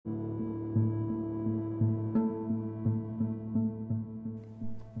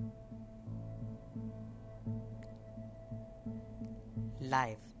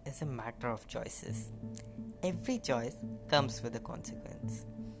is a matter of choices. Every choice comes with a consequence.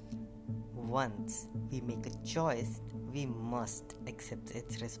 Once we make a choice, we must accept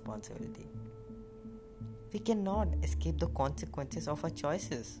its responsibility. We cannot escape the consequences of our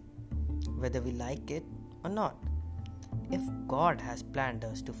choices, whether we like it or not. If God has planned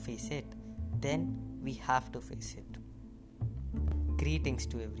us to face it, then we have to face it. Greetings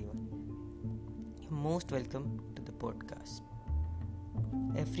to everyone. You're most welcome to the podcast.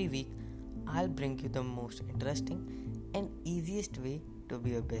 Every week, I'll bring you the most interesting and easiest way to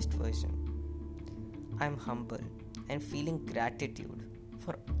be your best version. I'm humble and feeling gratitude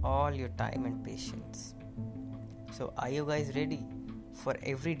for all your time and patience. So, are you guys ready? For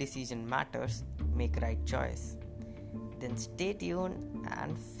every decision matters, make right choice. Then stay tuned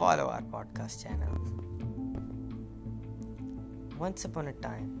and follow our podcast channel. Once upon a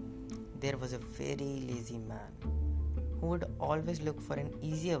time, there was a very lazy man who would always look for an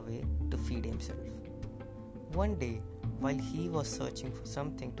easier way to feed himself. One day, while he was searching for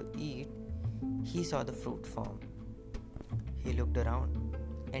something to eat, he saw the fruit farm. He looked around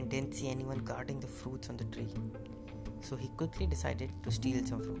and didn't see anyone guarding the fruits on the tree. So he quickly decided to steal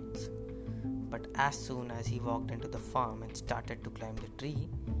some fruits. But as soon as he walked into the farm and started to climb the tree,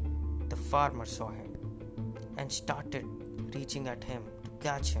 the farmer saw him and started reaching at him to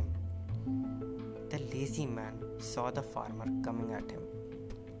catch him. The lazy man saw the farmer coming at him.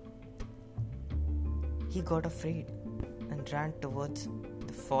 He got afraid and ran towards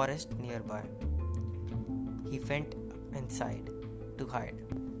the forest nearby. He went inside to hide.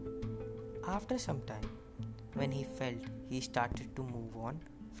 After some time, when he felt he started to move on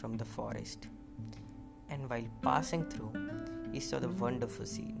from the forest, and while passing through, he saw the wonderful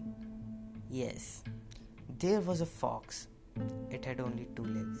scene. Yes, there was a fox. It had only 2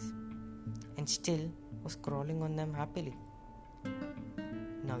 legs and still was crawling on them happily.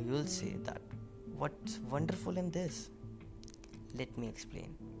 Now you'll say that what's wonderful in this? Let me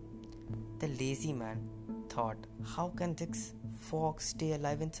explain. The lazy man thought, how can this fox stay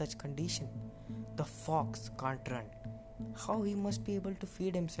alive in such condition? The fox can't run. How he must be able to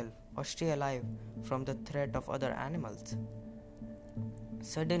feed himself or stay alive from the threat of other animals?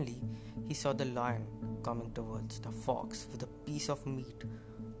 Suddenly, he saw the lion coming towards the fox with a piece of meat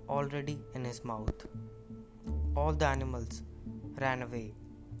already in his mouth. All the animals ran away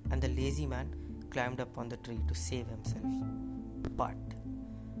and the lazy man climbed up on the tree to save himself. But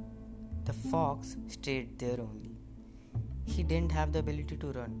the fox stayed there only. He didn't have the ability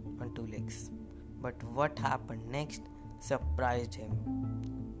to run on 2 legs. But what happened next surprised him.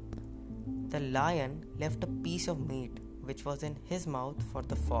 The lion left a piece of meat which was in his mouth for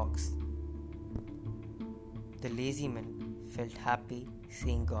the fox. The lazy man felt happy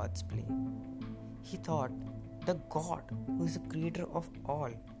seeing God's play. He thought, the God who is the creator of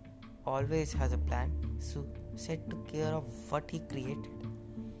all always has a plan, so set to care of what he created.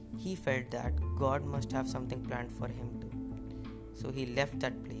 He felt that God must have something planned for him too. So he left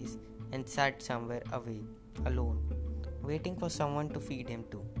that place and sat somewhere away, alone, waiting for someone to feed him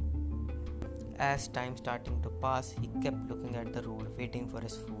too. As time starting to pass, he kept looking at the road, waiting for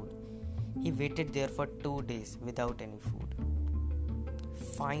his food. He waited there for 2 days without any food.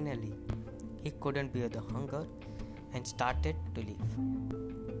 Finally, he couldn't bear the hunger and started to leave.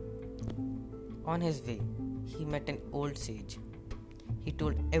 On his way, he met an old sage. He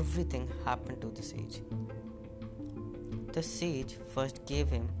told everything happened to the sage. The sage first gave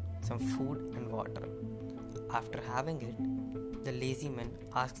him some food and water. After having it, the lazy man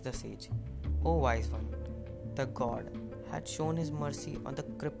asked the sage, "O wise one, the God had shown his mercy on the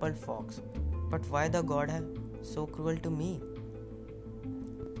crippled fox, but why the God so cruel to me?"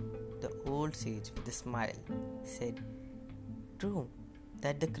 The old sage with a smile said, "True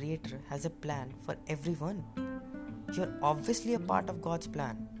that the Creator has a plan for everyone. You're obviously a part of God's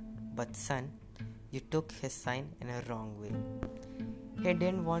plan, but son, you took his sign in a wrong way. He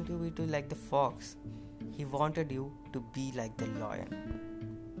didn't want you to be like the fox. He wanted you to be like the lion."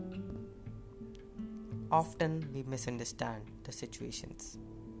 Often we misunderstand the situations.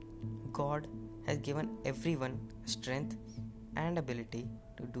 God has given everyone strength and ability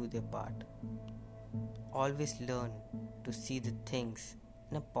to do their part. Always learn to see the things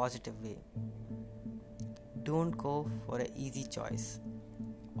in a positive way. Don't go for an easy choice.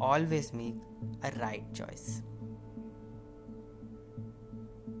 Always make a right choice.